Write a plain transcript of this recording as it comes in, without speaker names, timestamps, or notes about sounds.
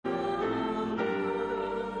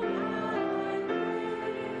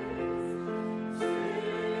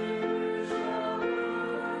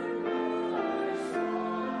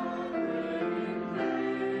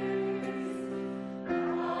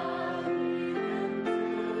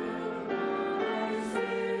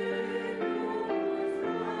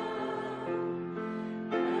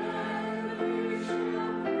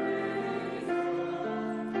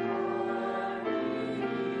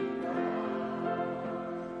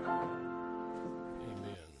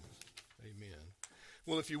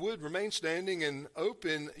Well, if you would, remain standing and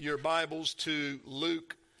open your Bibles to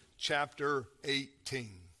Luke chapter 18.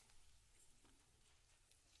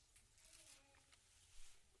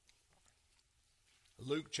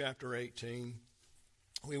 Luke chapter 18.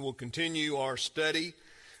 We will continue our study,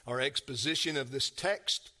 our exposition of this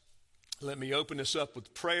text. Let me open this up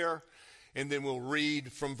with prayer, and then we'll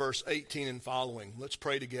read from verse 18 and following. Let's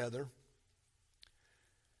pray together.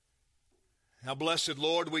 Now, blessed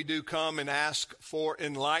Lord, we do come and ask for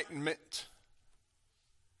enlightenment.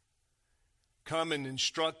 Come and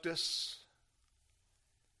instruct us.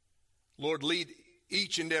 Lord, lead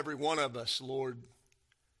each and every one of us, Lord,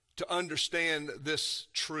 to understand this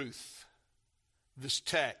truth, this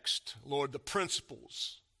text, Lord, the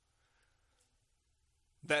principles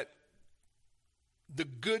that the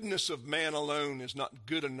goodness of man alone is not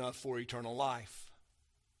good enough for eternal life.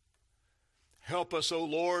 Help us, O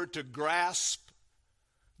Lord, to grasp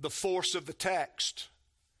the force of the text,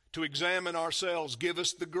 to examine ourselves. Give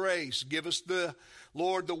us the grace. Give us the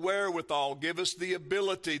wherewithal. Give us the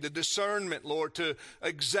ability, the discernment, Lord, to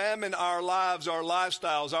examine our lives, our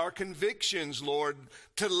lifestyles, our convictions, Lord,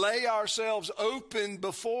 to lay ourselves open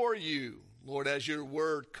before you, Lord, as your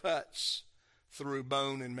word cuts through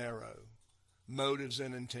bone and marrow, motives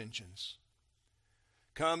and intentions.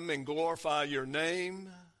 Come and glorify your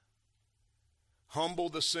name. Humble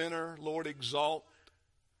the sinner, Lord, exalt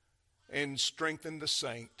and strengthen the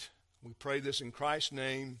saint. We pray this in Christ's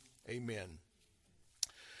name, amen.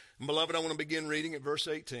 And beloved, I want to begin reading at verse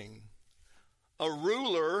 18. A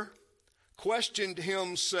ruler questioned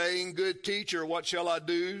him, saying, Good teacher, what shall I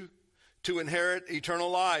do to inherit eternal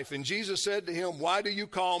life? And Jesus said to him, Why do you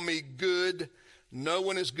call me good? No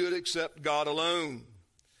one is good except God alone.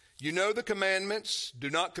 You know the commandments. Do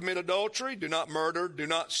not commit adultery, do not murder, do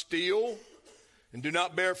not steal, and do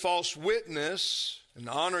not bear false witness, and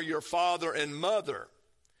honor your father and mother.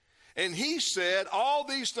 And he said, All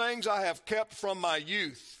these things I have kept from my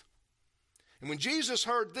youth. And when Jesus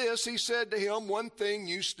heard this, he said to him, One thing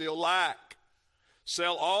you still lack.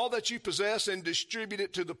 Sell all that you possess and distribute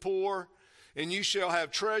it to the poor, and you shall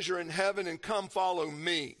have treasure in heaven, and come follow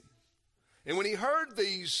me. And when he heard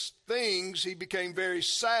these things, he became very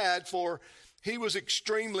sad, for he was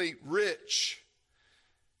extremely rich.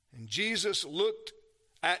 And Jesus looked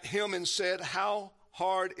at him and said, How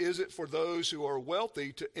hard is it for those who are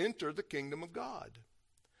wealthy to enter the kingdom of God?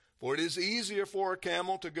 For it is easier for a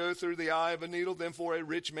camel to go through the eye of a needle than for a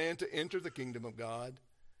rich man to enter the kingdom of God.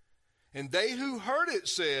 And they who heard it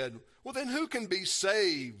said, Well, then who can be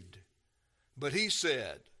saved? But he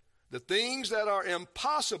said, The things that are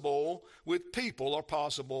impossible with people are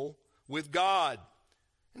possible with God.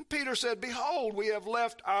 And Peter said, Behold, we have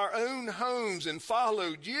left our own homes and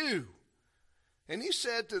followed you. And he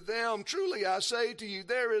said to them, Truly I say to you,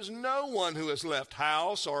 there is no one who has left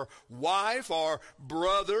house or wife or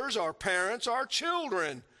brothers or parents or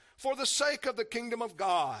children for the sake of the kingdom of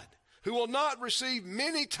God, who will not receive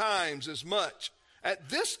many times as much at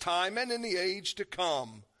this time and in the age to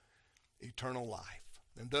come, eternal life.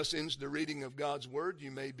 And thus ends the reading of God's word.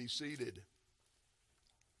 You may be seated.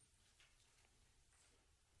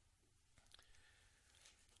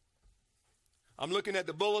 I'm looking at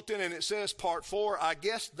the bulletin and it says part 4. I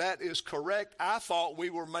guess that is correct. I thought we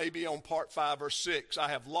were maybe on part 5 or 6. I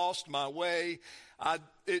have lost my way. I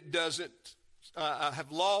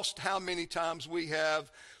have lost how many times we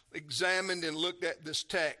have examined and looked at this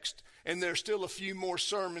text. And there's still a few more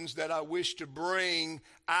sermons that I wish to bring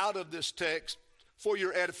out of this text for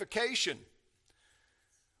your edification.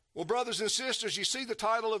 Well, brothers and sisters, you see the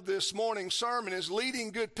title of this morning's sermon is Leading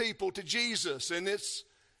Good People to Jesus. And it's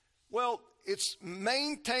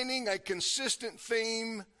maintaining a consistent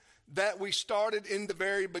theme that we started in the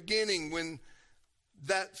very beginning when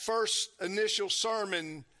that first initial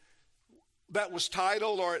sermon that was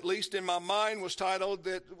titled, or at least in my mind was titled,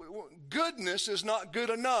 that goodness is not good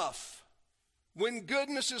enough. When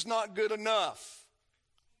goodness is not good enough.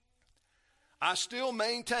 I still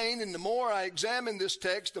maintain, and the more I examine this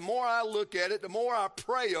text, the more I look at it, the more I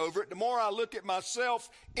pray over it, the more I look at myself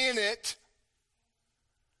in it,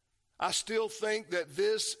 I still think that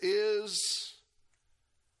this is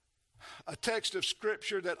a text of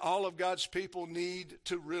Scripture that all of God's people need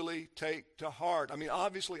to really take to heart. I mean,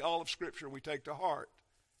 obviously all of Scripture we take to heart.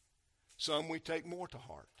 Some we take more to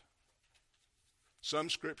heart. Some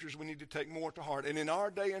Scriptures we need to take more to heart. And in our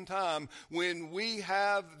day and time, when we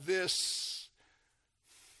have this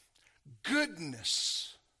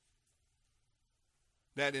goodness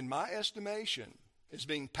that in my estimation is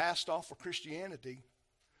being passed off for Christianity,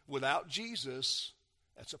 without Jesus,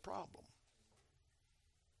 that's a problem.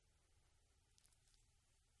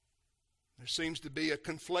 There seems to be a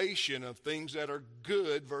conflation of things that are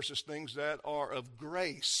good versus things that are of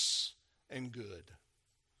grace and good.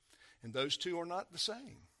 And those two are not the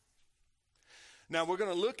same. Now we're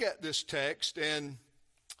going to look at this text, and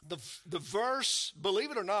the verse, believe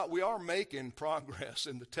it or not, we are making progress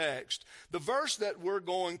in the text. The verse that we're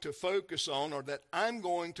going to focus on, or that I'm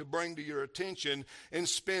going to bring to your attention and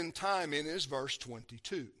spend time in, is verse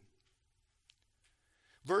 22.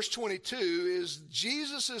 Verse 22 is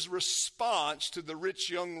Jesus' response to the rich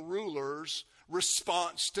young ruler's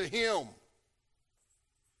response to him.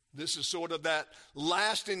 This is sort of that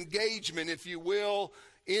last engagement, if you will,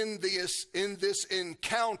 in this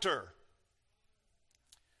encounter.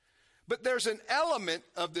 But there's an element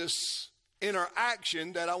of this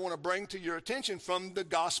interaction that I want to bring to your attention from the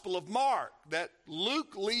Gospel of Mark that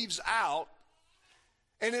Luke leaves out.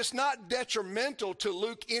 And it's not detrimental to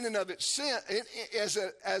Luke in and of itself,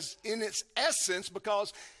 as in its essence,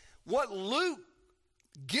 because what Luke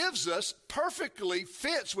gives us perfectly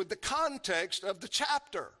fits with the context of the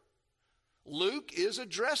chapter. Luke is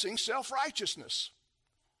addressing self-righteousness.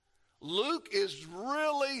 Luke is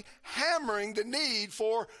really hammering the need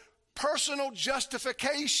for personal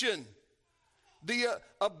justification, the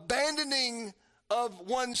abandoning of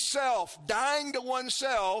oneself, dying to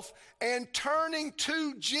oneself, and turning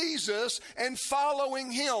to Jesus and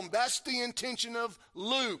following him. That's the intention of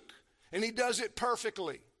Luke, and he does it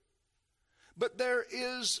perfectly. But there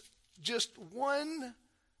is just one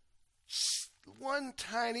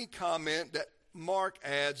tiny comment that Mark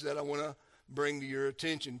adds that I want to bring to your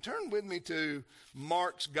attention. Turn with me to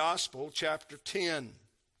Mark's Gospel, chapter 10.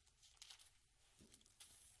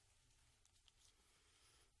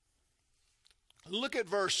 Look at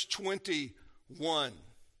verse 21.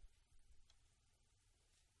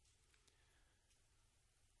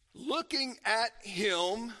 Looking at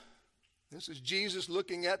him, this is Jesus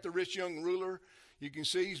looking at the rich young ruler. You can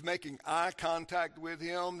see he's making eye contact with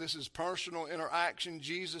him. This is personal interaction.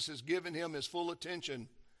 Jesus has given him his full attention.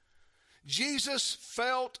 Jesus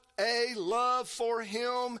felt a love for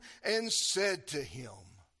him and said to him,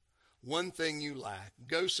 "One thing you lack.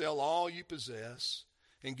 Go sell all you possess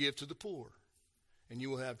and give to the poor, and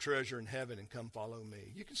you will have treasure in heaven, and come follow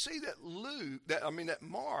me." You can see that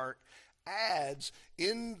Mark adds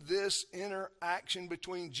in this interaction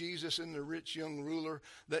between Jesus and the rich young ruler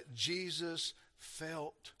that Jesus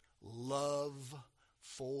felt love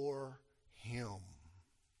for him.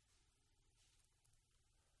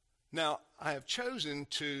 Now, I have chosen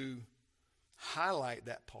to highlight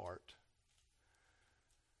that part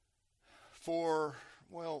for,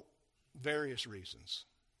 various reasons.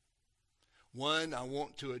 One, I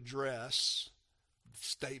want to address the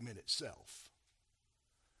statement itself.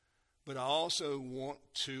 But I also want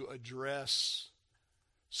to address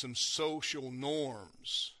some social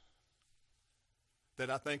norms that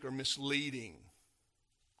I think are misleading,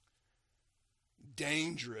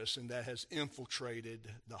 dangerous, and that has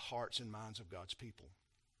infiltrated the hearts and minds of God's people.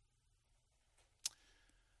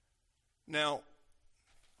 Now,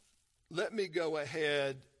 let me go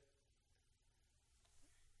ahead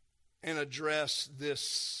and address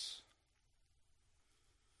this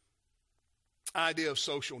idea of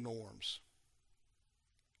social norms.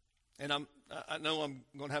 And I know I'm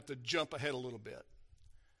going to have to jump ahead a little bit.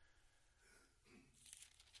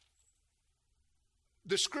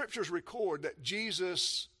 The scriptures record that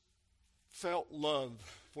Jesus felt love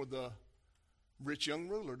for the rich young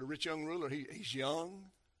ruler. The rich young ruler, he's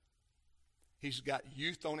young. He's got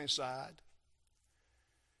youth on his side.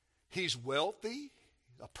 He's wealthy,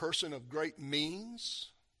 a person of great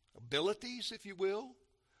means, abilities, if you will,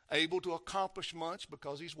 able to accomplish much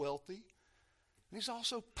because he's wealthy. And he's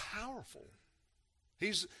also powerful.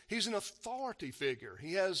 He's an authority figure.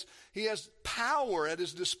 He has power at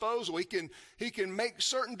his disposal. He can make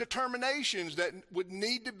certain determinations that would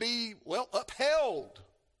need to be, upheld.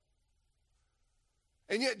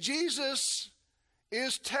 And yet Jesus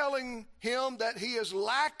is telling him that he is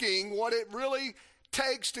lacking what it really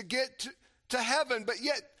takes to get to heaven. But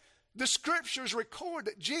yet the scriptures record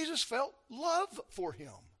that Jesus felt love for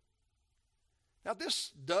him. Now, this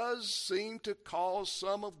does seem to cause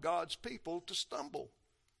some of God's people to stumble,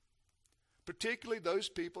 particularly those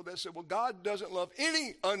people that say, God doesn't love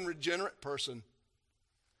any unregenerate person,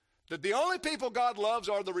 that the only people God loves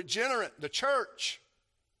are the regenerate, the church.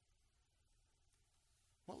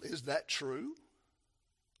 Well, is that true?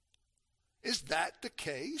 Is that the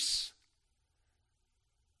case?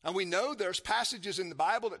 And we know there's passages in the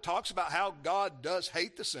Bible that talks about how God does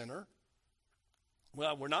hate the sinner.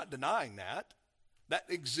 Well, we're not denying that. That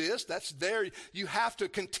exists. That's there. You have to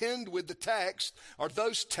contend with the text or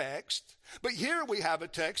those texts. But here we have a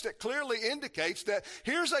text that clearly indicates that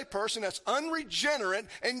here's a person that's unregenerate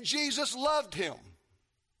and Jesus loved him.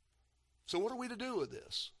 So what are we to do with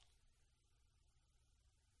this?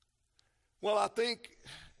 Well, I think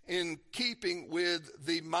in keeping with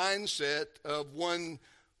the mindset of one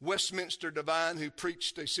Westminster divine who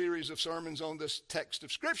preached a series of sermons on this text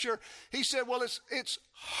of Scripture, he said, well, it's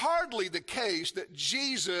hardly the case that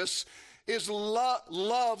Jesus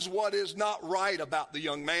loves what is not right about the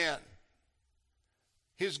young man.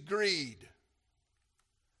 His greed,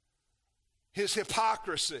 his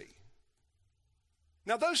hypocrisy.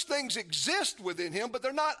 Now, those things exist within him, but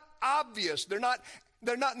they're not obvious. They're not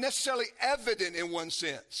necessarily evident in one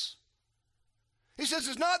sense. He says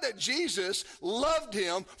it's not that Jesus loved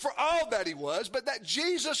him for all that he was, but that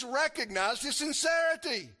Jesus recognized his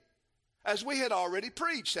sincerity. As we had already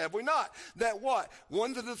preached, have we not? That what?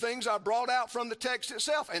 One of the things I brought out from the text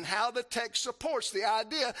itself and how the text supports the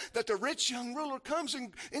idea that the rich young ruler comes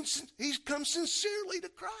and he comes sincerely to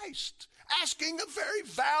Christ, asking a very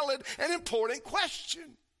valid and important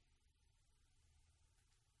question.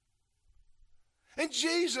 And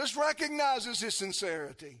Jesus recognizes his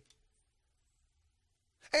sincerity.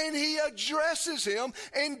 And he addresses him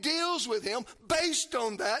and deals with him based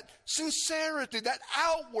on that sincerity, that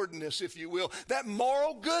outwardness, if you will, that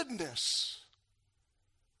moral goodness,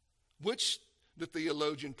 which the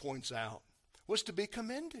theologian points out was to be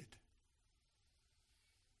commended.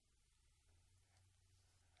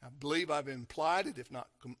 I believe I've implied it, if not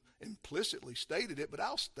implicitly stated it, but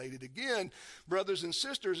I'll state it again. Brothers and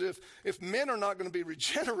sisters, if men are not going to be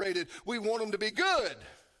regenerated, we want them to be good.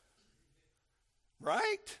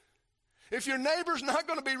 Right? If your neighbor's not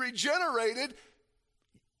going to be regenerated,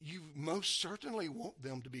 you most certainly want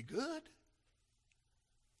them to be good.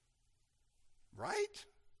 Right?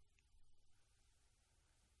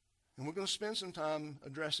 And we're going to spend some time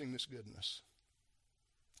addressing this goodness.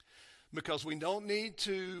 Because we don't need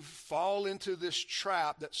to fall into this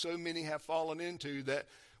trap that so many have fallen into that,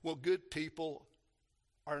 well, good people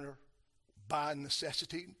are by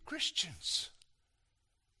necessity Christians.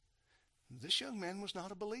 This young man was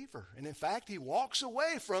not a believer. And in fact, he walks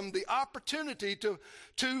away from the opportunity to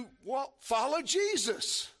follow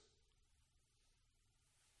Jesus.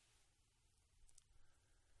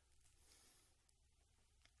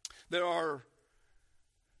 There are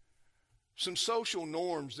some social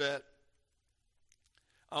norms that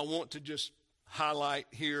I want to just highlight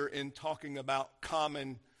here in talking about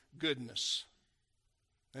common goodness.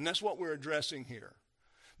 And that's what we're addressing here.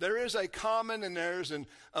 There is a common and there's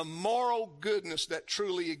a moral goodness that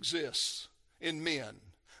truly exists in men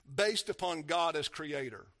based upon God as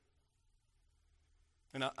creator.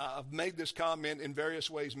 And I've made this comment in various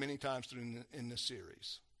ways many times in this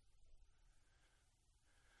series.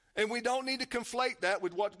 And we don't need to conflate that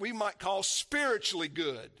with what we might call spiritually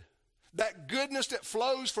good. That goodness that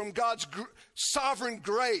flows from God's sovereign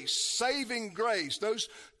grace, saving grace.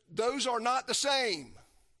 Those are not the same.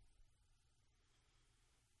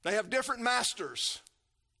 They have different masters.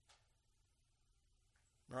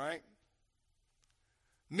 Right?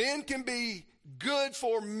 Men can be good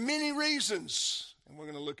for many reasons. And we're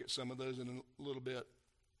going to look at some of those in a little bit.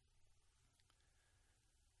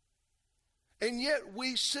 And yet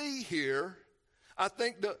we see here, I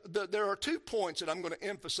think there are 2 points that I'm going to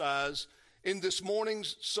emphasize in this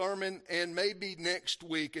morning's sermon and maybe next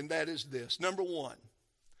week, and that is this. Number 1,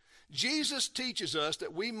 Jesus teaches us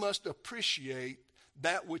that we must appreciate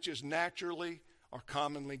that which is naturally or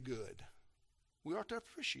commonly good. We are to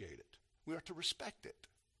appreciate it. We are to respect it.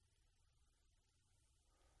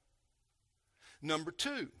 Number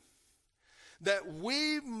 2, that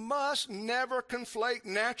we must never conflate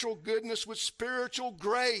natural goodness with spiritual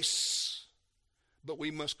grace, but we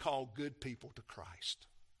must call good people to Christ.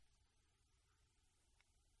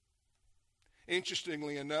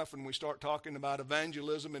 Interestingly enough, when we start talking about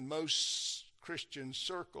evangelism in most Christian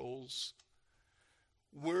circles,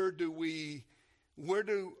 where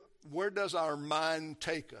does our mind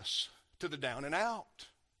take us? To the down and out.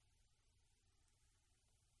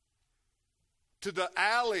 To the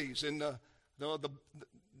alleys in the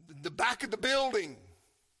back of the building.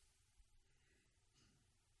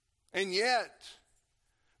 And yet,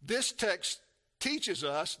 this text teaches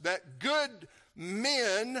us that good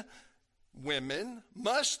men, women,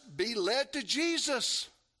 must be led to Jesus.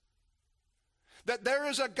 That there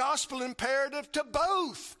is a gospel imperative to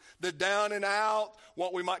both the down and out,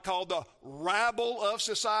 what we might call the rabble of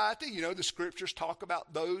society. You know, the scriptures talk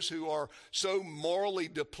about those who are so morally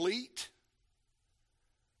deplete,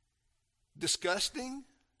 disgusting.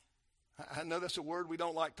 I know that's a word we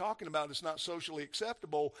don't like talking about. It's not socially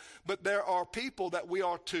acceptable. But there are people that we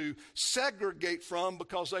are to segregate from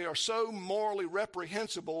because they are so morally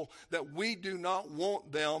reprehensible that we do not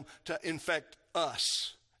want them to infect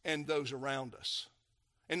us and those around us.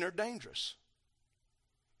 And they're dangerous.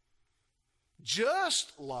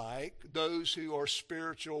 Just like those who are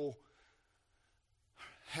spiritual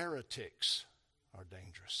heretics are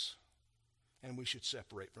dangerous. And we should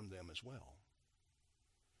separate from them as well.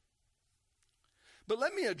 But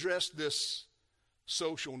let me address this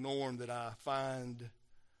social norm that I find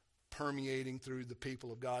permeating through the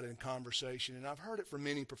people of God in conversation. And I've heard it from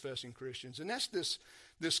many professing Christians. And that's this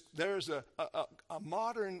there's a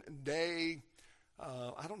modern day,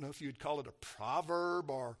 I don't know if you'd call it a proverb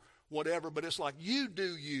or whatever, but it's like, you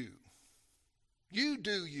do you. You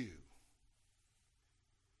do you.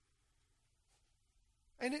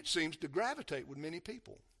 And it seems to gravitate with many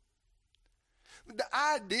people. The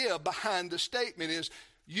idea behind the statement is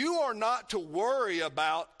you are not to worry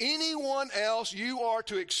about anyone else. You are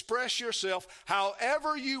to express yourself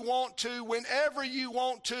however you want to, whenever you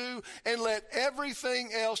want to, and let everything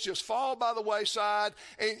else just fall by the wayside.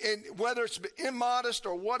 And whether it's immodest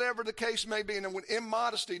or whatever the case may be, and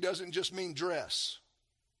immodesty doesn't just mean dress.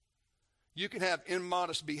 You can have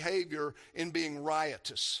immodest behavior in being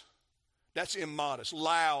riotous. That's immodest,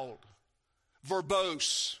 loud,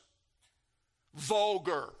 verbose,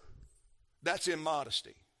 vulgar. That's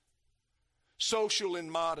immodesty. Social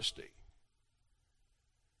immodesty.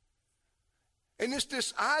 And it's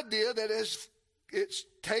this idea that it's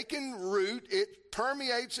taken root, it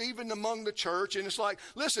permeates even among the church, and it's like,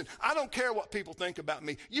 listen, I don't care what people think about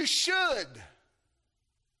me. You should.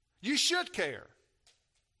 You should care.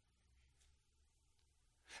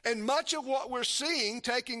 And much of what we're seeing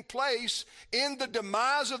taking place in the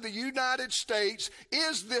demise of the United States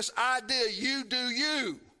is this idea, you do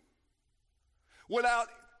you, without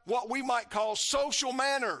what we might call social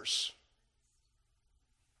manners.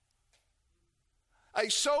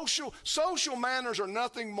 Social manners are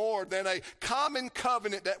nothing more than a common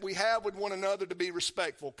covenant that we have with one another to be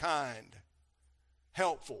respectful, kind,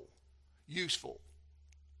 helpful, useful.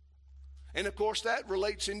 And of course that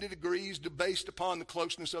relates into degrees based upon the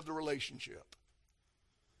closeness of the relationship.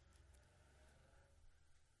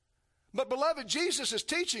 But beloved, Jesus is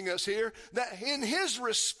teaching us here that in his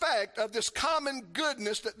respect of this common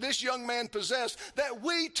goodness that this young man possessed, that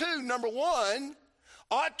we too, number one,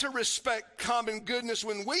 ought to respect common goodness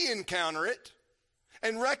when we encounter it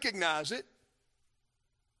and recognize it,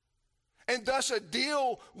 and thus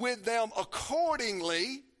deal with them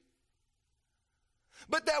accordingly.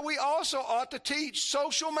 But that we also ought to teach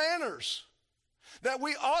social manners. That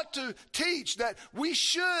we ought to teach that we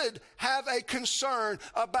should have a concern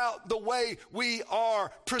about the way we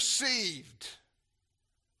are perceived,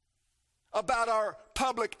 about our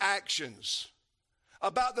public actions,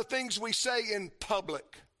 about the things we say in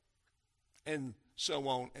public, and so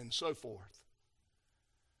on and so forth.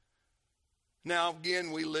 Now,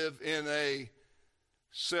 again, we live in a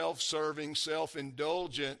self-serving,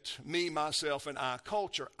 self-indulgent, me, myself, and I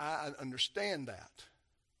culture. I understand that.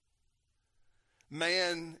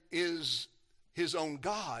 Man is his own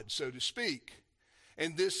God, so to speak.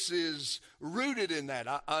 And this is rooted in that.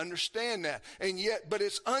 I understand that. And yet, but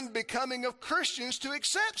it's unbecoming of Christians to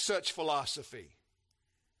accept such philosophy.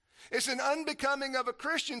 It's an unbecoming of a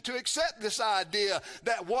Christian to accept this idea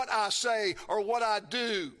that what I say or what I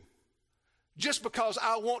do, just because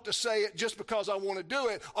I want to say it, just because I want to do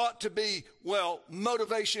it, ought to be,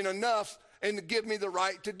 motivation enough and to give me the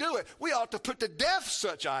right to do it. We ought to put to death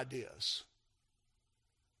such ideas.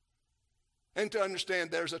 And to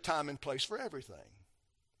understand there's a time and place for everything.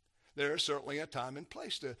 There is certainly a time and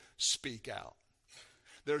place to speak out.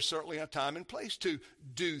 There's certainly a time and place to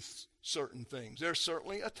do certain things. There's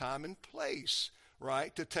certainly a time and place,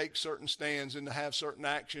 right, to take certain stands and to have certain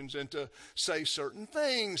actions and to say certain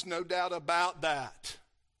things, no doubt about that.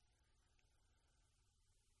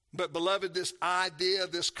 But beloved, this idea,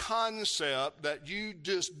 this concept that you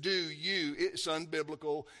just do you, it's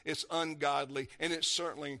unbiblical, it's ungodly, and it's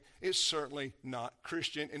certainly not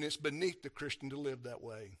Christian, and it's beneath the Christian to live that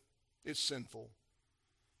way. It's sinful.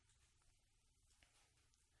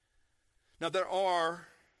 Now there are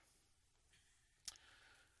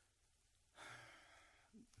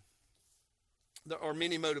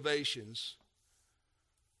many motivations,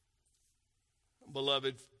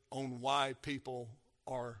 beloved, on why people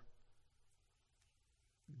are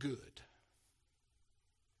good.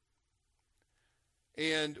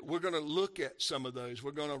 And we're going to look at some of those.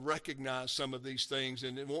 We're going to recognize some of these things,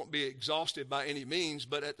 and it won't be exhaustive by any means,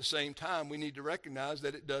 but at the same time, we need to recognize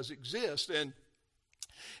that it does exist. And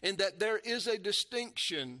And that there is a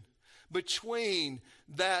distinction between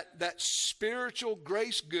that spiritual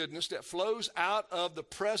grace goodness that flows out of the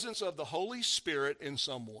presence of the Holy Spirit in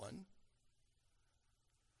someone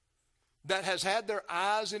that has had their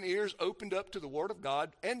eyes and ears opened up to the Word of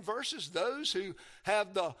God, and versus those who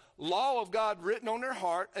have the law of God written on their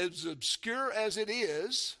heart, as obscure as it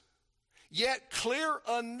is, yet clear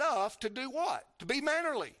enough to do what? To be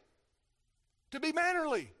mannerly. To be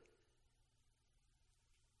mannerly.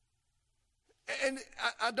 And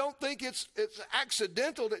I don't think it's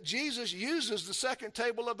accidental that Jesus uses the second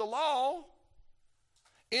table of the law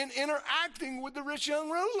in interacting with the rich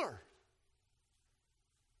young ruler.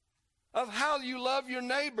 Of how you love your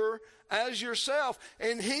neighbor as yourself.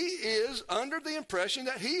 And he is under the impression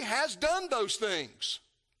that he has done those things.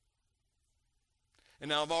 And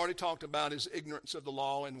now I've already talked about his ignorance of the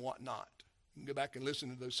law and whatnot. You can go back and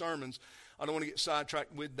listen to those sermons. I don't want to get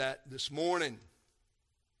sidetracked with that this morning.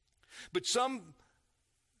 But some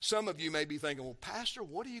of you may be thinking, well, Pastor,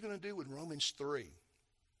 what are you going to do with Romans 3?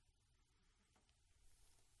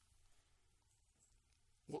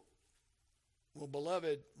 Well,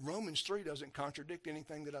 beloved, Romans 3 doesn't contradict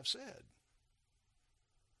anything that I've said.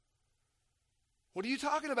 What are you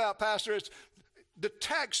talking about, Pastor? It's the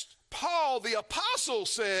text, Paul, the apostle,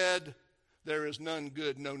 said, there is none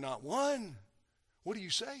good, no, not one. What are you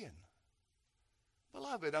saying?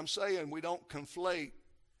 Beloved, I'm saying we don't conflate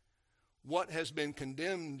what has been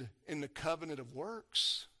condemned in the covenant of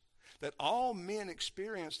works. That all men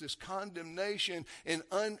experience this condemnation and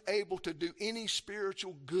unable to do any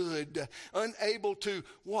spiritual good. Unable to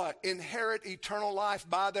what? Inherit eternal life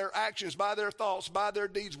by their actions, by their thoughts, by their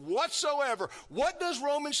deeds whatsoever. What does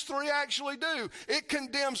Romans 3 actually do? It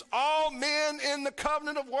condemns all men in the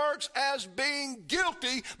covenant of works as being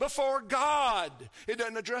guilty before God. It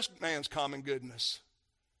doesn't address man's common goodness.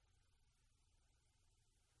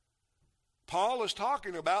 Paul is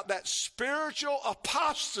talking about that spiritual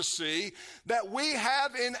apostasy that we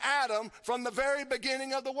have in Adam from the very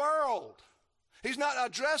beginning of the world. He's not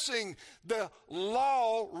addressing the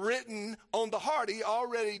law written on the heart. He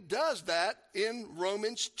already does that in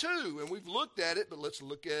Romans 2. And we've looked at it, but let's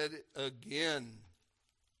look at it again.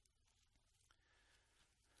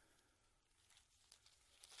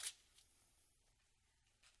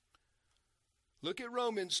 Look at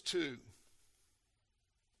Romans 2.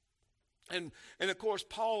 And of course,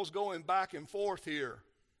 Paul's going back and forth here.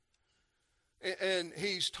 And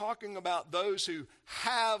he's talking about those who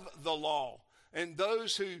have the law and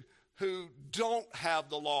those who don't have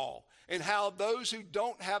the law. And how those who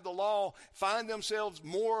don't have the law find themselves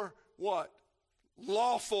more, what?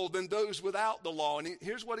 Lawful than those without the law. And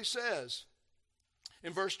here's what he says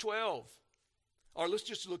in verse 12. Or let's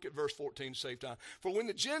just look at verse 14 to save time. For when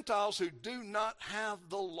the Gentiles who do not have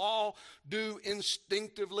the law do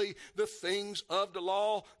instinctively the things of the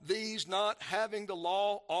law, these not having the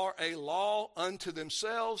law are a law unto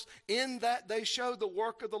themselves, in that they show the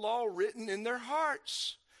work of the law written in their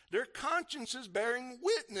hearts, their consciences bearing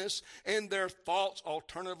witness, and their thoughts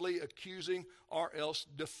alternatively accusing or else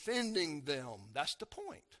defending them. That's the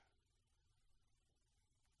point.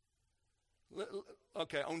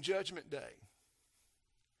 Okay, on Judgment Day,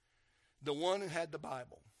 the one who had the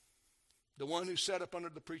Bible, the one who sat up under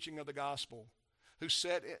the preaching of the gospel, who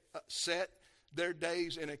set their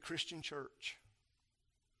days in a Christian church,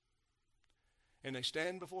 and they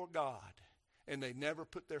stand before God, and they never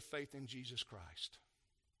put their faith in Jesus Christ.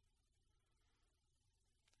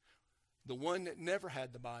 The one that never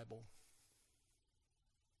had the Bible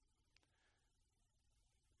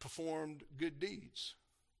performed good deeds,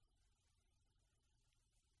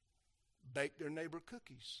 baked their neighbor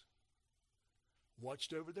cookies,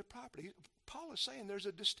 watched over their property. Paul is saying there's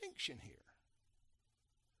a distinction here.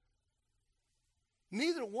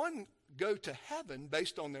 Neither one go to heaven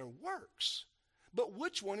based on their works, but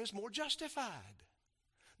which one is more justified?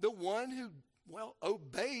 The one who,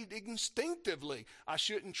 obeyed instinctively. I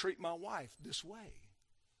shouldn't treat my wife this way.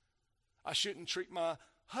 I shouldn't treat my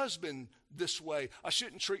husband this way. I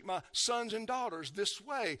shouldn't treat my sons and daughters this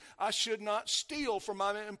way. I should not steal from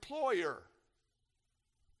my employer.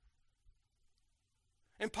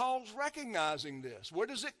 And Paul's recognizing this. Where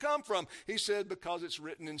does it come from? He said, because it's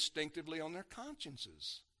written instinctively on their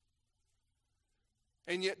consciences.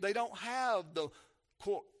 And yet they don't have the,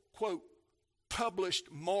 quote,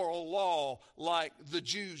 published moral law like the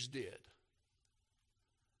Jews did.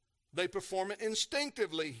 They perform it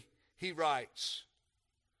instinctively, he writes.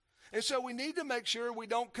 And so we need to make sure we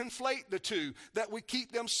don't conflate the two, that we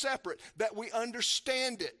keep them separate, that we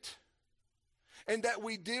understand it, and that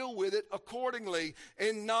we deal with it accordingly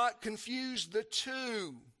and not confuse the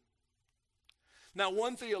two. Now,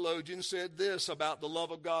 one theologian said this about the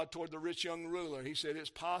love of God toward the rich young ruler. He said it's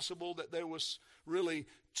possible that there was really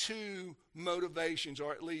two motivations,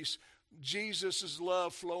 or at least Jesus'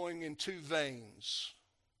 love flowing in two veins.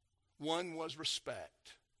 One was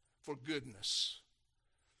respect for goodness.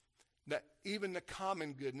 That even the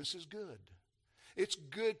common goodness is good. It's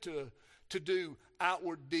good to do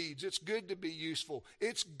outward deeds. It's good to be useful.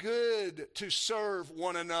 It's good to serve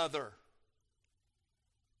one another.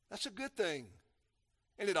 That's a good thing.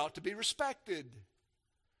 And it ought to be respected.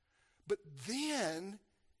 But then,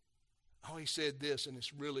 he said this, and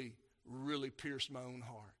it's really, really pierced my own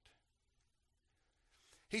heart.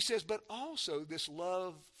 He says, but also this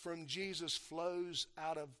love from Jesus flows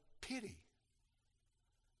out of pity.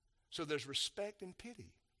 So there's respect and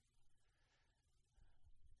pity.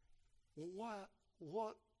 Well,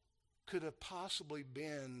 what could have possibly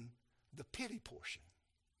been the pity portion?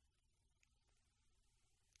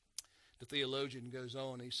 The theologian goes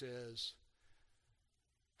on, he says,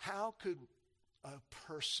 how could a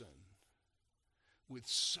person with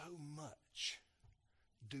so much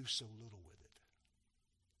do so little with it?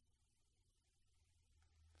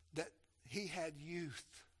 That he had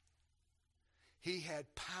youth, he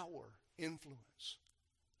had power, influence,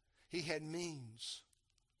 he had means,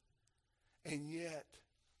 and yet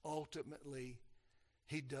ultimately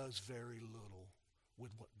he does very little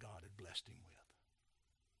with what God had blessed him with.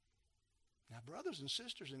 Now, brothers and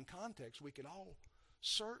sisters, in context, we can all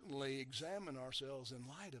certainly examine ourselves in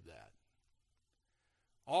light of that.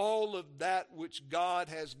 All of that which God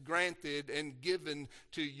has granted and given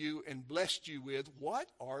to you and blessed you with,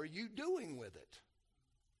 what are you doing with it?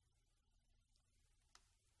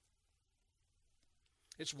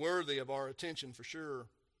 It's worthy of our attention for sure.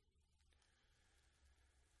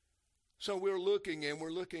 So we're looking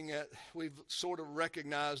at, we've sort of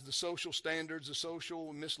recognized the social standards, the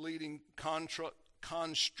social misleading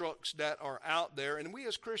constructs that are out there. And we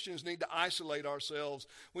as Christians need to isolate ourselves.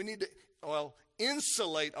 We need to,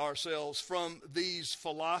 insulate ourselves from these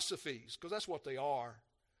philosophies, because that's what they are.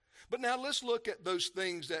 But now let's look at those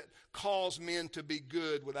things that cause men to be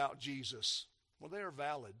good without Jesus. Well, they are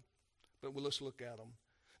valid, but let's look at them.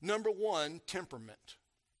 Number one, temperament.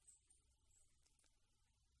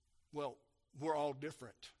 Well, we're all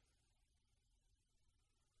different.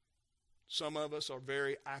 Some of us are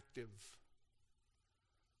very active.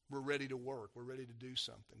 We're ready to work. We're ready to do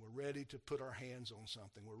something. We're ready to put our hands on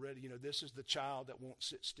something. We're ready. This is the child that won't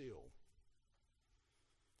sit still.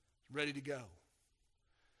 Ready to go.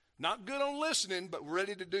 Not good on listening, but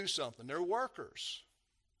ready to do something. They're workers.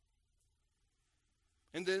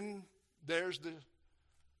 And then there's the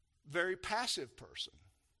very passive person.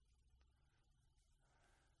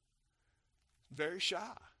 Very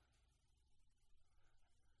shy.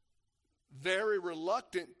 Very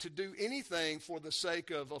reluctant to do anything for the sake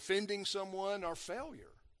of offending someone or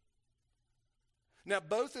failure. Now,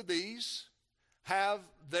 both of these have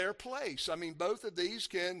their place. I mean, both of these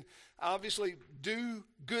can obviously do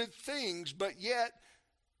good things, but yet,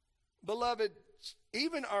 beloved,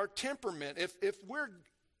 even our temperament, if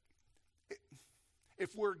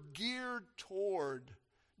we're geared toward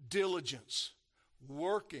diligence,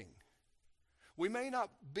 working, we may not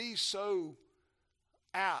be so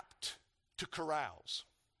apt to carouse.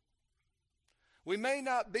 We may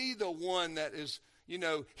not be the one that is,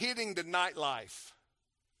 hitting the nightlife.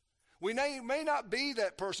 We may not be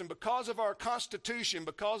that person because of our constitution,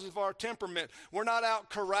 because of our temperament. We're not out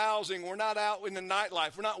carousing. We're not out in the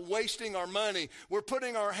nightlife. We're not wasting our money. We're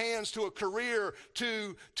putting our hands to a career,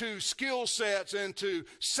 to skill sets and to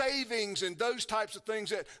savings and those types of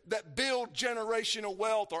things that build generational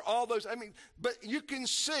wealth or all those. But you can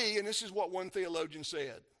see, and this is what one theologian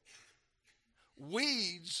said,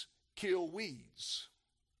 weeds kill weeds.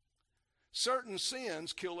 Certain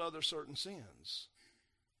sins kill other certain sins.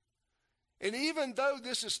 And even though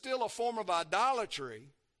this is still a form of idolatry,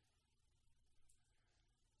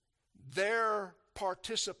 their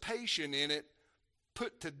participation in it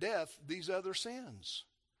put to death these other sins.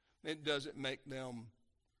 It doesn't make them,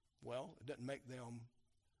 it doesn't make them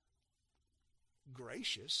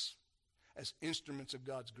gracious as instruments of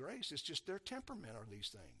God's grace. It's just their temperament are these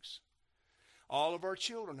things. All of our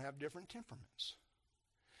children have different temperaments.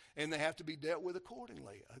 And they have to be dealt with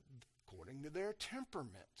accordingly to their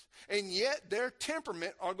temperament. And yet their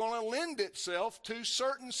temperament are going to lend itself to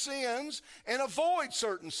certain sins and avoid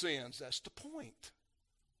certain sins. That's the point.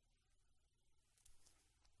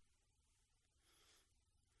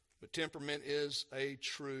 But temperament is a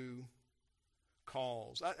true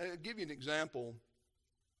cause. I'll give you an example.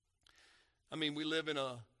 We live in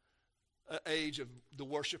an age of the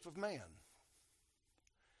worship of man.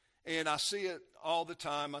 And I see it all the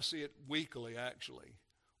time. I see it weekly, actually,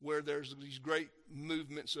 where there's these great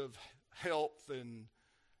movements of health and,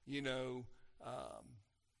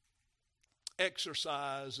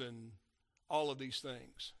 exercise and all of these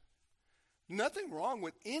things. Nothing wrong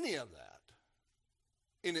with any of that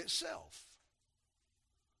in itself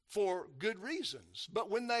for good reasons.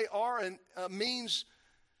 But when they are a means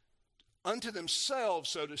unto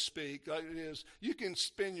themselves, so to speak, like it is, you can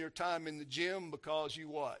spend your time in the gym because you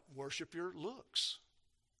what? Worship your looks.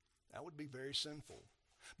 That would be very sinful.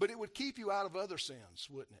 But it would keep you out of other sins,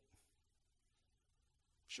 wouldn't it?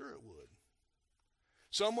 Sure it would.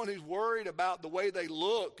 Someone who's worried about the way they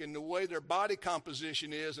look and the way their body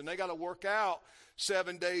composition is, and they got to work out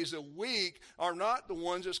 7 days a week, are not the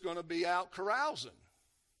ones that's going to be out carousing.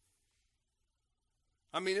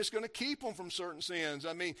 I mean, it's going to keep them from certain sins.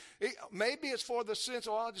 I mean, maybe it's for the sense,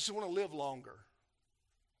 I just want to live longer.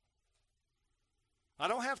 I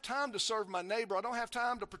don't have time to serve my neighbor. I don't have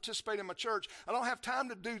time to participate in my church. I don't have time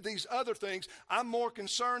to do these other things. I'm more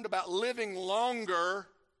concerned about living longer.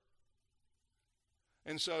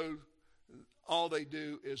 And so all they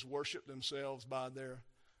do is worship themselves by the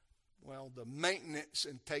maintenance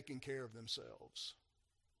and taking care of themselves.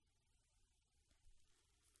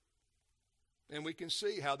 And we can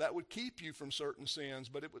see how that would keep you from certain sins,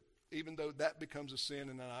 but it would, even though that becomes a sin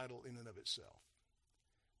and an idol in and of itself.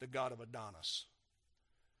 The god of Adonis.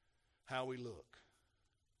 How we look.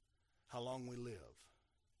 How long we live.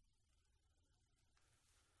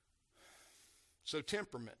 So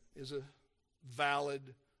temperament is a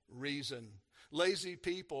valid reason. Lazy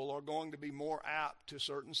people are going to be more apt to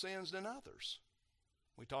certain sins than others.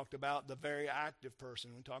 We talked about the very active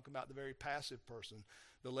person. We talked about the very passive person,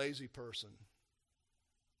 the lazy person.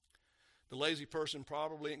 The lazy person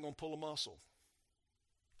probably ain't going to pull a muscle.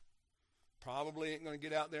 Probably ain't going to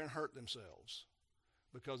get out there and hurt themselves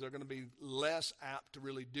because they're going to be less apt to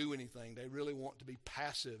really do anything. They really want to be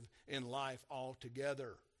passive in life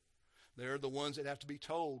altogether. They're the ones that have to be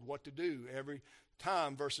told what to do every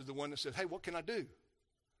time versus the one that says, hey, what can I do?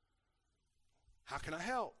 How can I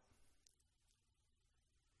help?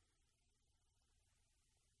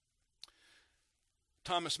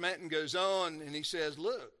 Thomas Manton goes on and he says,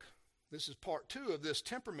 look, this is part 2 of this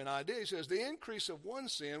temperament idea. He says, the increase of one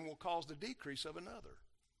sin will cause the decrease of another.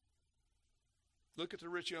 Look at the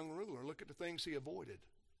rich young ruler. Look at the things he avoided.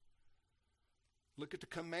 Look at the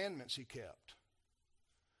commandments he kept.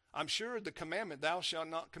 I'm sure the commandment, thou shalt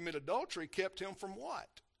not commit adultery, kept him from what?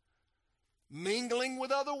 Mingling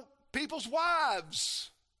with other people's wives.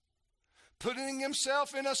 Putting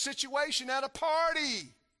himself in a situation at a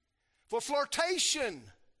party for flirtation.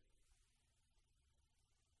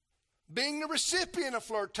 Being the recipient of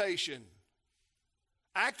flirtation.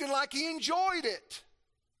 Acting like he enjoyed it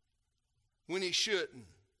when he shouldn't.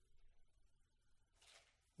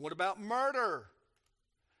 What about murder?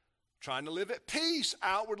 Trying to live at peace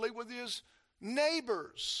outwardly with his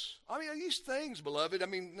neighbors. I mean, these things, beloved,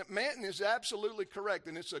 Manton is absolutely correct,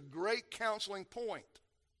 and it's a great counseling point.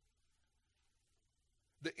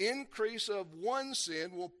 The increase of one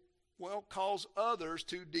sin will cause others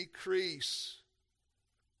to decrease.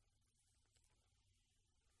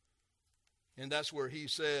 And that's where he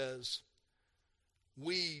says,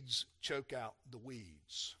 weeds choke out the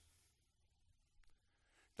weeds.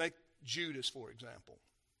 Take Judas, for example.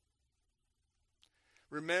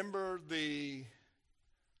 Remember the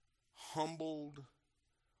humbled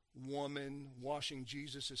woman washing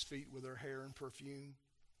Jesus' feet with her hair and perfume?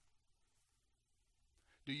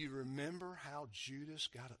 Do you remember how Judas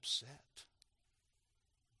got upset?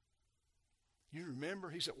 You remember?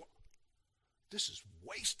 He said, well, this is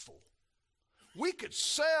wasteful. We could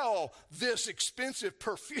sell this expensive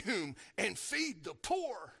perfume and feed the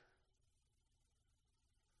poor.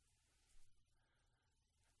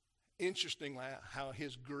 Interesting how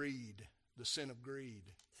his greed, the sin of greed,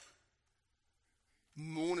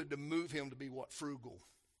 wanted to move him to be what? Frugal.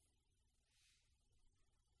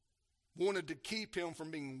 Wanted to keep him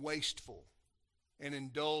from being wasteful and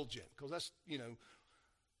indulgent. Because that's,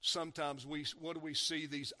 sometimes what do we see?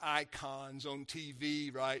 These icons on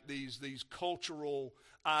TV, right? These cultural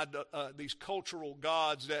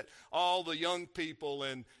gods that all the young people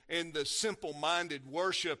and the simple-minded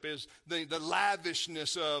worship is the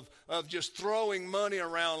lavishness of just throwing money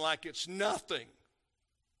around like it's nothing.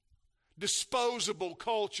 Disposable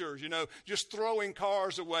cultures, just throwing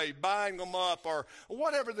cars away, buying them up, or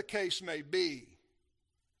whatever the case may be.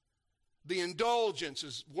 The indulgence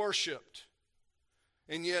is worshipped.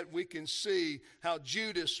 And yet we can see how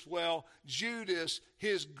Judas,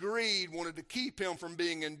 his greed wanted to keep him from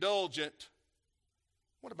being indulgent.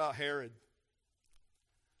 What about Herod?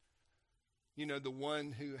 You know, the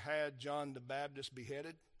one who had John the Baptist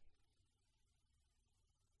beheaded?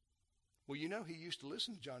 Well, you know, he used to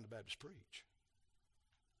listen to John the Baptist preach.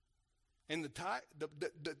 And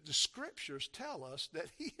the scriptures tell us that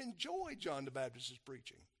he enjoyed John the Baptist's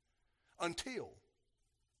preaching until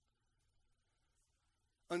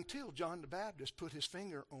John the Baptist put his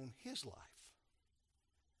finger on his life.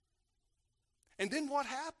 And then what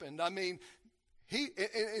happened? I mean, he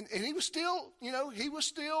was still, you know, he was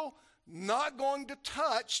still not going to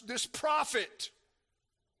touch this prophet.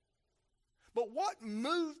 But what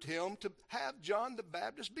moved him to have John the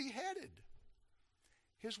Baptist beheaded?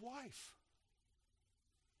 His wife.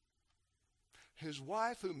 His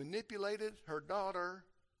wife who manipulated her daughter,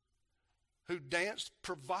 who danced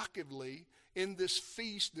provocatively in this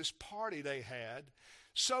feast, this party they had,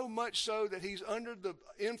 so much so that he's under the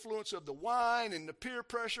influence of the wine and the peer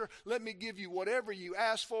pressure. Let me give you whatever you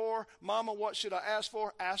ask for. Mama, what should I ask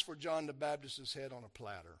for? Ask for John the Baptist's head on a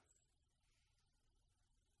platter.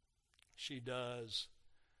 She does.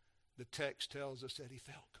 The text tells us that he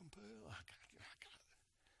felt compelled. I got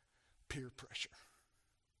peer pressure.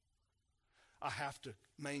 I have to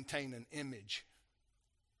maintain an image.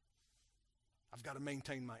 I've got to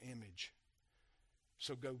maintain my image.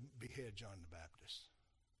 So go behead John the Baptist.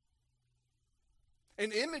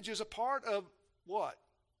 An image is a part of what?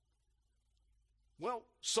 Well,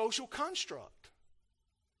 social construct.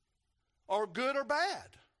 Or good or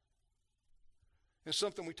bad. It's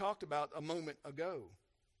something we talked about a moment ago.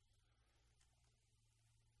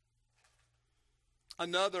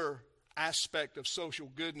 Another aspect of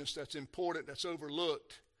social goodness that's important, that's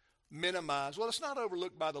overlooked, minimized. Well, it's not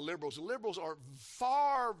overlooked by the liberals. The liberals are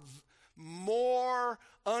far more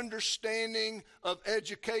understanding of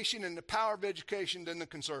education and the power of education than the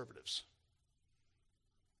conservatives.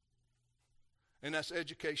 And that's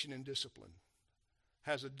education and discipline.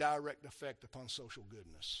 Has a direct effect upon social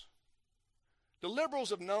goodness. The liberals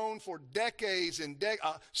have known for decades and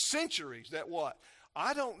centuries that what?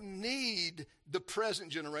 I don't need the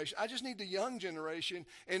present generation. I just need the young generation.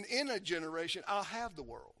 And in a generation, I'll have the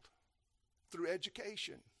world through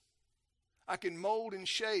education. I can mold and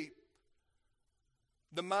shape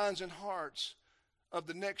the minds and hearts of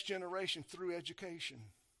the next generation through education.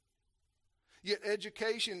 Yet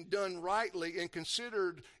education done rightly and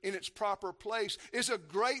considered in its proper place is a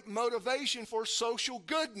great motivation for social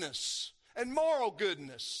goodness and moral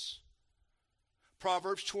goodness.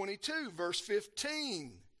 Proverbs 22, verse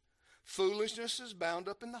 15. Foolishness is bound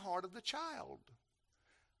up in the heart of the child,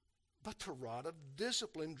 but the rod of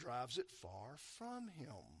discipline drives it far from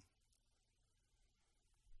him.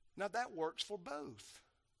 Now that works for both,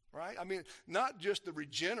 right? I mean, not just the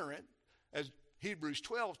regenerate, as Hebrews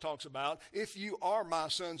 12 talks about. If you are my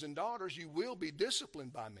sons and daughters, you will be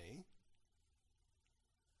disciplined by me.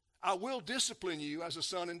 I will discipline you as a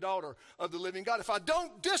son and daughter of the living God. If I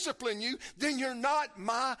don't discipline you, then you're not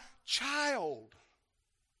my child.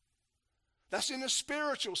 That's in a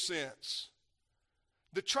spiritual sense.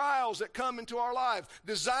 The trials that come into our life,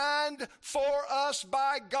 designed for us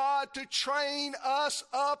by God to train us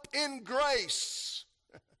up in grace.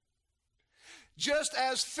 Just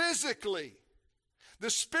as physically, the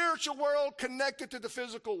spiritual world connected to the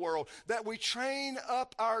physical world, that we train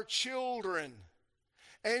up our children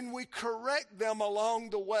and we correct them along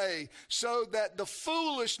the way so that the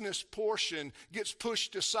foolishness portion gets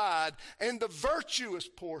pushed aside and the virtuous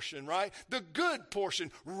portion, right, the good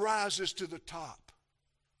portion rises to the top.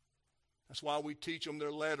 That's why we teach them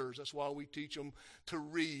their letters. That's why we teach them to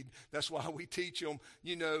read. That's why we teach them,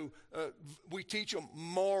 we teach them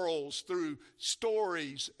morals through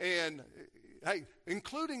stories and, hey,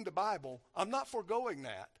 including the Bible. I'm not foregoing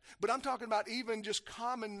that. But I'm talking about even just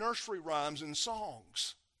common nursery rhymes and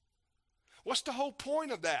songs. What's the whole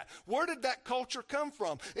point of that? Where did that culture come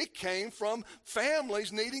from? It came from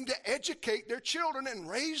families needing to educate their children and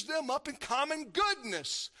raise them up in common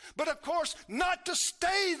goodness. But of course, not to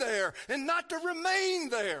stay there and not to remain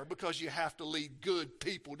there, because you have to lead good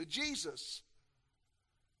people to Jesus.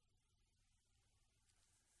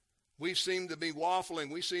 We seem to be waffling.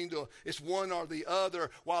 It's one or the other.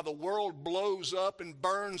 While the world blows up and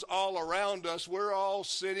burns all around us, we're all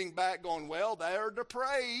sitting back going, well, they're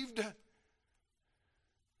depraved.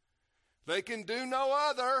 They can do no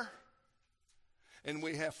other. And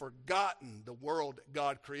we have forgotten the world that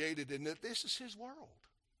God created and that this is his world.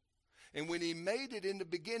 And when he made it in the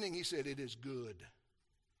beginning, he said it is good.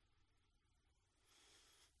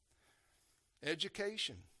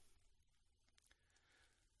 Education.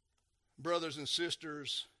 Brothers and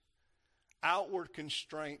sisters, outward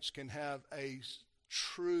constraints can have a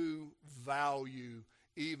true value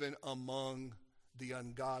even among the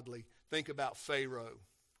ungodly. Think about Pharaoh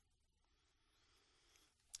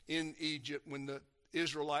in Egypt when the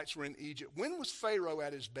Israelites were in Egypt. When was Pharaoh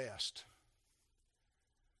at his best?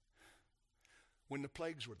 When the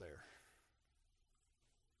plagues were there.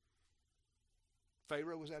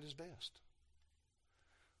 Pharaoh was at his best.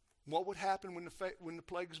 What would happen when the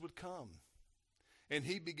plagues would come? And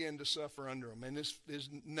he began to suffer under them. And his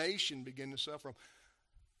nation began to suffer.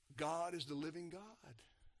 God is the living God.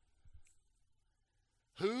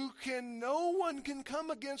 No one can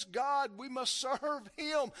come against God. We must serve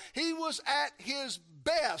him. He was at his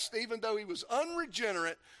best, even though he was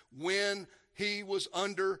unregenerate, when he was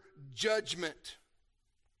under judgment.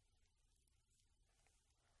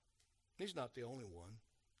 He's not the only one.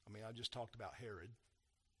 I mean, I just talked about Herod.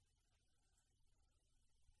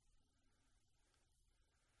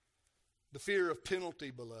 The fear of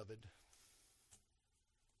penalty, beloved,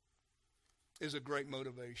 is a great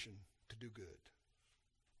motivation to do good.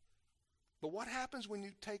 But what happens when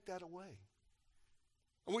you take that away?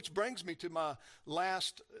 Which brings me to my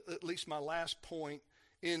last point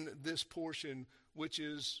in this portion, which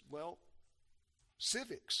is,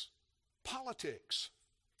 civics, politics,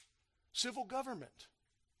 civil government.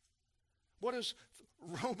 What does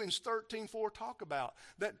Romans 13:4 talk about?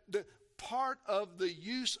 That the part of the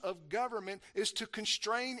use of government is to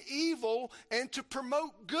constrain evil and to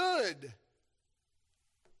promote good.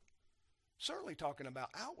 Certainly talking about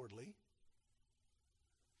outwardly,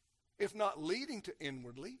 if not leading to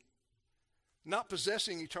inwardly, not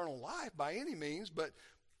possessing eternal life by any means, but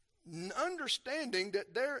understanding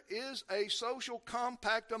that there is a social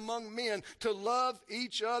compact among men to love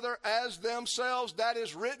each other as themselves. That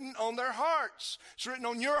is written on their hearts. It's written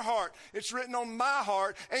on your heart. It's written on my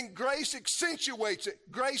heart. And grace accentuates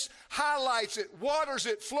it. Grace highlights it, waters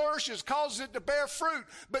it, flourishes, causes it to bear fruit.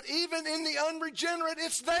 But even in the unregenerate,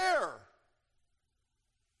 it's there.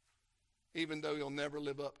 Even though you'll never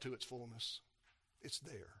live up to its fullness, it's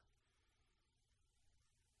there.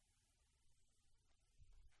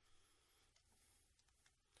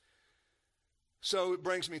 So it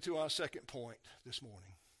brings me to our second point this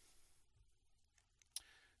morning.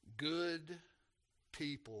 Good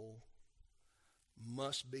people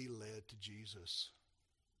must be led to Jesus.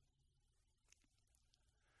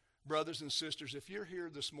 Brothers and sisters, if you're here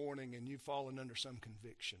this morning and you've fallen under some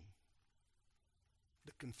conviction,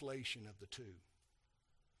 the conflation of the two,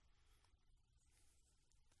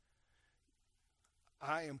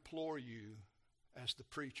 I implore you as the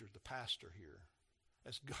preacher, the pastor here,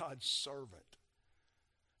 as God's servant,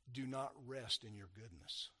 do not rest in your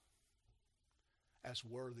goodness as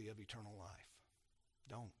worthy of eternal life.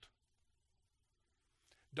 Don't.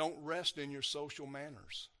 Don't rest in your social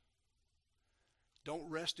manners. Don't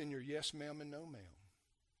rest in your yes ma'am and no ma'am.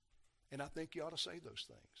 And I think you ought to say those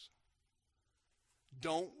things.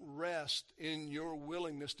 Don't rest in your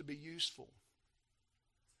willingness to be useful.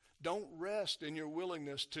 Don't rest in your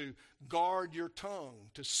willingness to guard your tongue,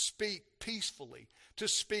 to speak peacefully, to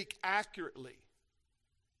speak accurately,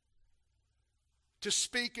 to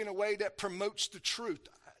speak in a way that promotes the truth.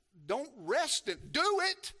 Don't rest in it. Do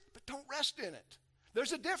it, but don't rest in it.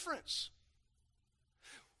 There's a difference.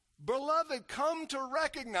 Beloved, come to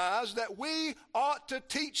recognize that we ought to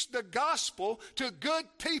teach the gospel to good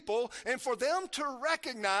people, and for them to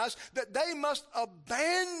recognize that they must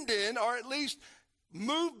abandon, or at least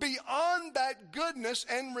move beyond that goodness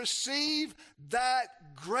and receive that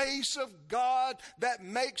grace of God that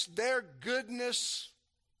makes their goodness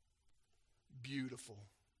beautiful.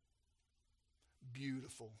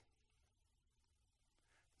 Beautiful.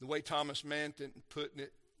 The way Thomas Manton put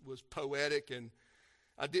it was poetic, and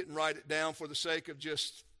I didn't write it down for the sake of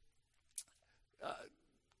just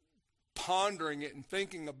pondering it and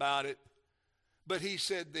thinking about it. But he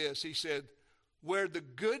said this. He said, where the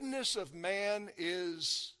goodness of man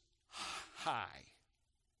is high,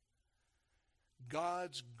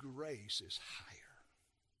 God's grace is higher.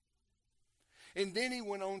 And then he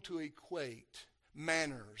went on to equate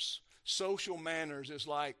manners, social manners, as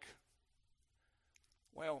like,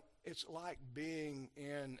 it's like being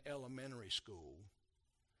in elementary school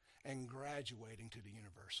and graduating to the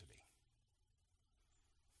university.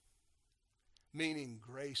 Meaning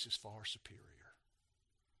grace is far superior.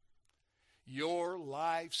 Your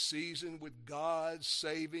life seasoned with God's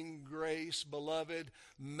saving grace, beloved,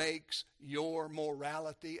 makes your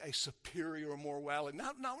morality a superior morality.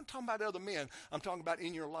 Not I'm talking about other men. I'm talking about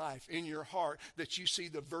in your life, in your heart, that you see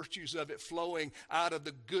the virtues of it flowing out of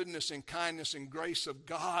the goodness and kindness and grace of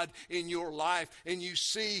God in your life. And you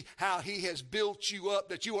see how He has built you up,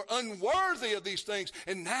 that you are unworthy of these things.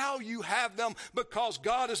 And now you have them because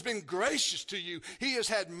God has been gracious to you. He has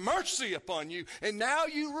had mercy upon you. And now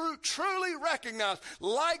you truly recognize,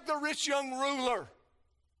 like the rich young ruler,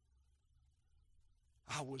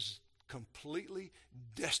 I was completely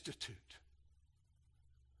destitute.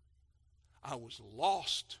 I was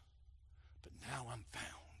lost, but now I'm found.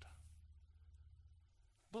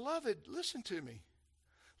 Beloved, listen to me.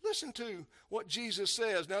 Listen to what Jesus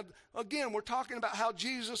says. Now, again, we're talking about how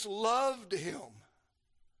Jesus loved him.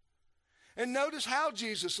 And notice how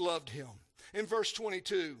Jesus loved him. In verse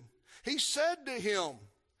 22, he said to him,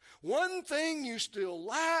 one thing you still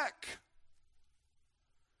lack.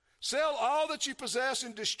 Sell all that you possess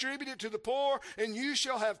and distribute it to the poor, and you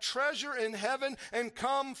shall have treasure in heaven, and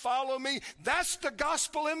come follow me. That's the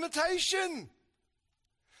gospel invitation.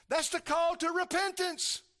 That's the call to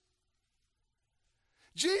repentance.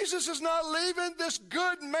 Jesus is not leaving this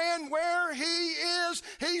good man where he is.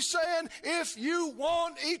 He's saying, if you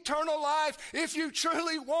want eternal life, if you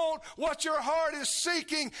truly want what your heart is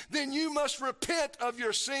seeking, then you must repent of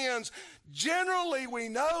your sins. Generally, we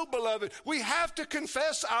know, beloved, we have to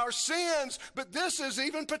confess our sins, but this is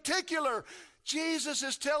even particular. Jesus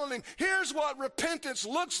is telling him, here's what repentance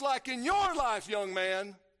looks like in your life, young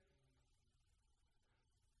man.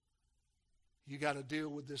 You got to deal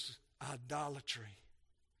with this idolatry.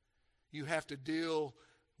 You have to deal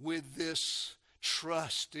with this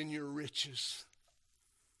trust in your riches.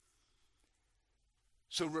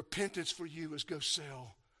 So repentance for you is go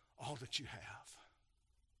sell all that you have.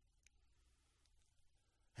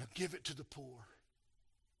 Now give it to the poor.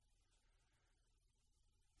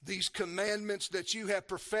 These commandments that you have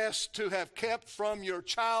professed to have kept from your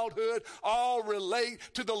childhood all relate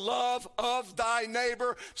to the love of thy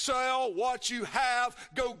neighbor. Sell what you have,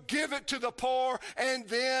 go give it to the poor, and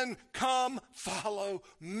then come follow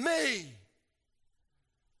me.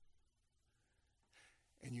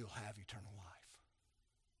 And you'll have eternal life.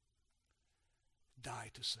 Die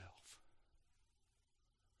to self.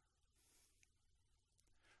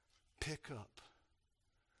 Pick up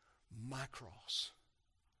my cross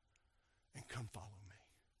and come follow me.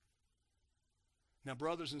 Now,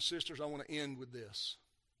 brothers and sisters, I want to end with this.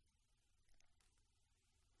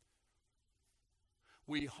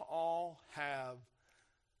 We all have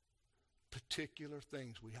particular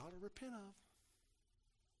things we ought to repent of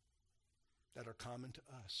that are common to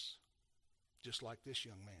us, just like this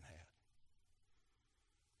young man had.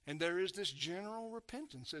 And there is this general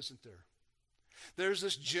repentance, isn't there? There's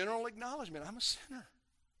this general acknowledgement, I'm a sinner.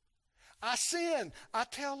 I sin. I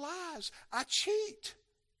tell lies. I cheat.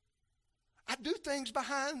 I do things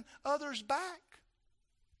behind others' back.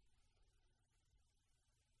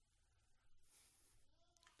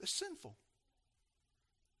 It's sinful.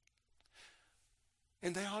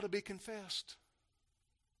 And they ought to be confessed.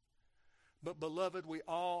 But beloved, we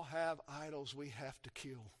all have idols we have to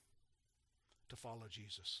kill to follow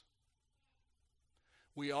Jesus.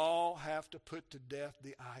 We all have to put to death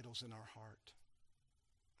the idols in our heart.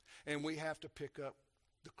 And we have to pick up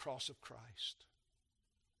the cross of Christ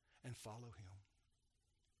and follow him.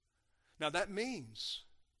 Now that means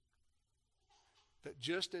that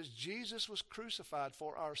just as Jesus was crucified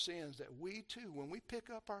for our sins, that we too, when we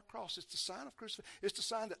pick up our cross, it's the sign of crucifixion. It's the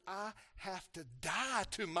sign that I have to die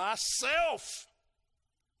to myself.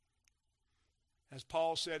 As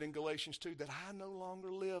Paul said in Galatians 2, that I no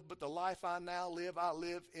longer live, but the life I now live, I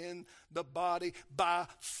live in the body by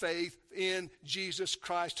faith in Jesus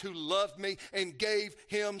Christ, who loved me and gave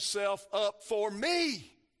himself up for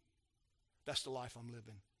me. That's the life I'm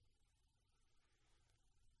living.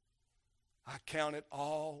 I count it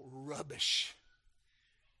all rubbish.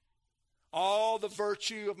 All the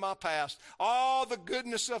virtue of my past, all the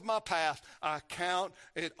goodness of my past, I count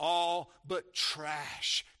it all but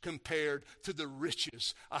trash compared to the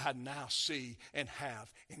riches I now see and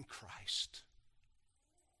have in Christ.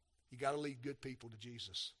 You got to lead good people to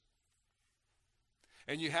Jesus.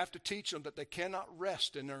 And you have to teach them that they cannot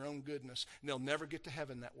rest in their own goodness, and they'll never get to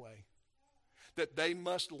heaven that way. that they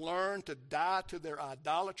must learn to die to their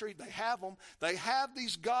idolatry. They have them. They have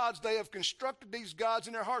these gods. They have constructed these gods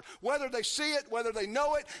in their heart. Whether they see it, whether they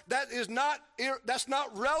know it, that's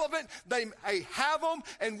not relevant. They have them,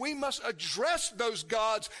 and we must address those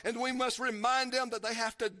gods, and we must remind them that they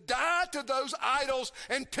have to die to those idols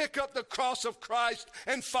and pick up the cross of Christ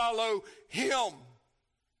and follow Him.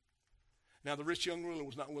 Now, the rich young ruler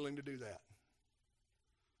was not willing to do that.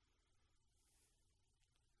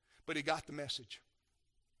 But he got the message.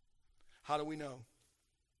 How do we know?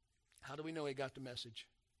 How do we know he got the message?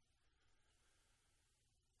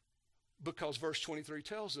 Because verse 23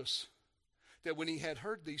 tells us that when he had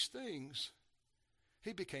heard these things,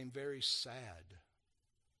 he became very sad.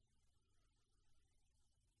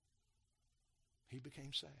 He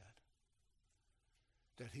became sad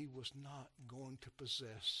that he was not going to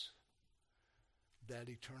possess that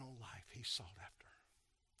eternal life he sought after.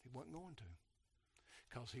 He wasn't going to,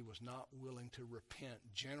 because he was not willing to repent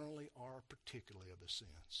generally or particularly of his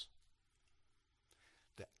sins.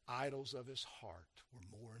 The idols of his heart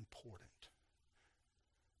were more important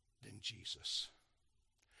than Jesus.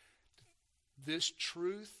 This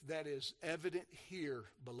truth that is evident here,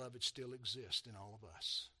 beloved, still exists in all of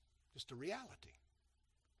us. It's the reality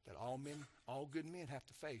that all good men have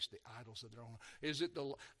to face the idols of their own. Is it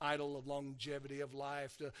the idol of longevity of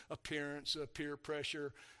life, the appearance, peer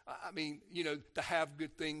pressure? I mean, to have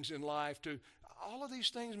good things in life. All of these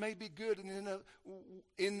things may be good and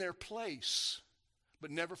in their place, but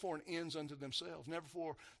never for an ends unto themselves, never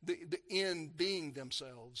for the end being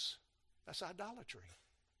themselves. That's idolatry.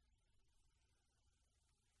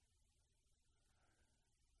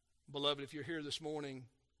 Beloved, if you're here this morning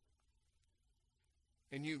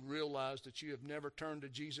and you realize that you have never turned to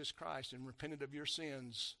Jesus Christ and repented of your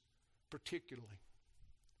sins particularly,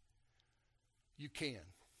 you can.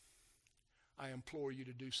 I implore you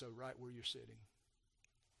to do so right where you're sitting.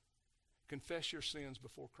 Confess your sins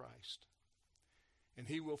before Christ, and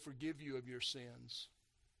He will forgive you of your sins.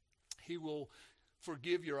 He will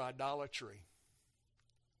forgive your idolatry,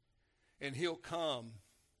 and He'll come.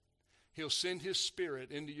 He'll send His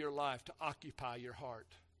Spirit into your life to occupy your heart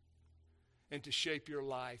and to shape your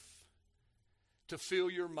life, to fill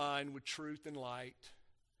your mind with truth and light,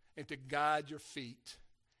 and to guide your feet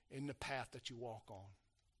in the path that you walk on.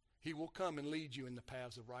 He will come and lead you in the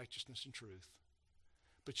paths of righteousness and truth.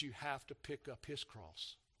 But you have to pick up His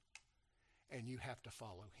cross, and you have to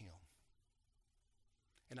follow Him.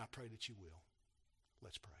 And I pray that you will.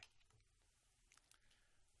 Let's pray.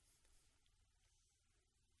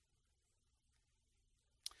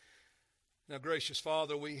 Now, gracious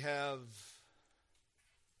Father,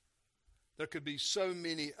 there could be so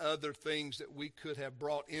many other things that we could have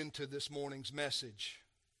brought into this morning's message.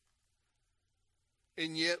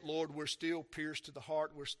 And yet, Lord, we're still pierced to the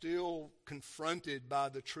heart. We're still confronted by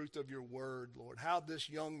the truth of your word, Lord. How this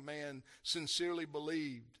young man sincerely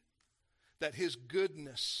believed that his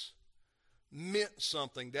goodness meant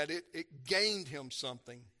something, that it gained him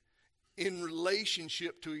something in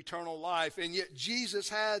relationship to eternal life. And yet Jesus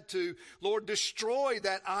had to, Lord, destroy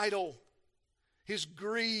that idol, his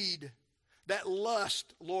greed, that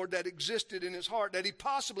lust, Lord, that existed in his heart that he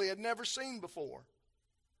possibly had never seen before.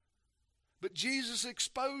 But Jesus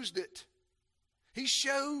exposed it. He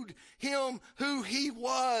showed him who he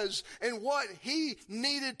was and what he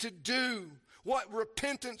needed to do, what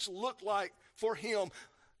repentance looked like for him.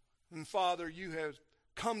 And Father, you have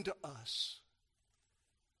come to us.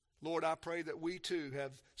 Lord, I pray that we too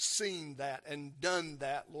have seen that and done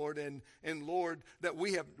that, Lord, and Lord, that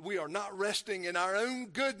we are not resting in our own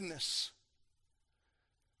goodness,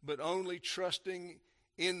 but only trusting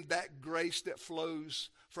in that grace that flows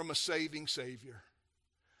from a saving Savior,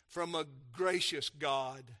 from a gracious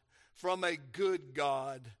God, from a good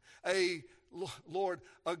God, Lord,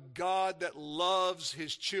 a God that loves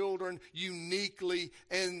His children uniquely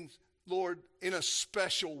and, Lord, in a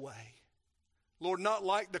special way. Lord, not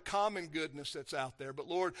like the common goodness that's out there, but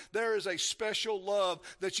Lord, there is a special love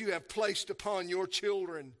that you have placed upon your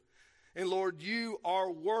children. And Lord, you are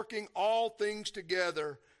working all things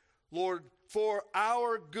together, Lord, for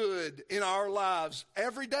our good in our lives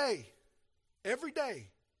every day. Every day.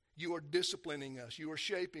 You are disciplining us. You are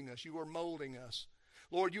shaping us. You are molding us.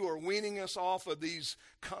 Lord, you are weaning us off of these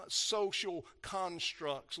social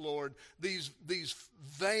constructs, Lord, these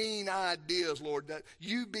vain ideas, Lord, that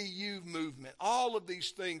you be you movement. All of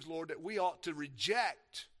these things, Lord, that we ought to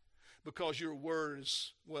reject because your word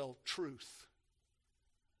is, well, truth.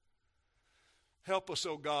 Help us,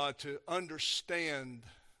 oh God, to understand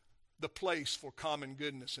the place for common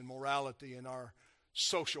goodness and morality in our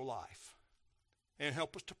social life, and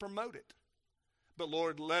help us to promote it. But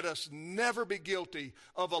Lord, let us never be guilty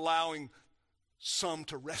of allowing some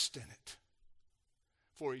to rest in it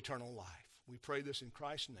for eternal life. We pray this in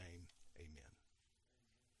Christ's name.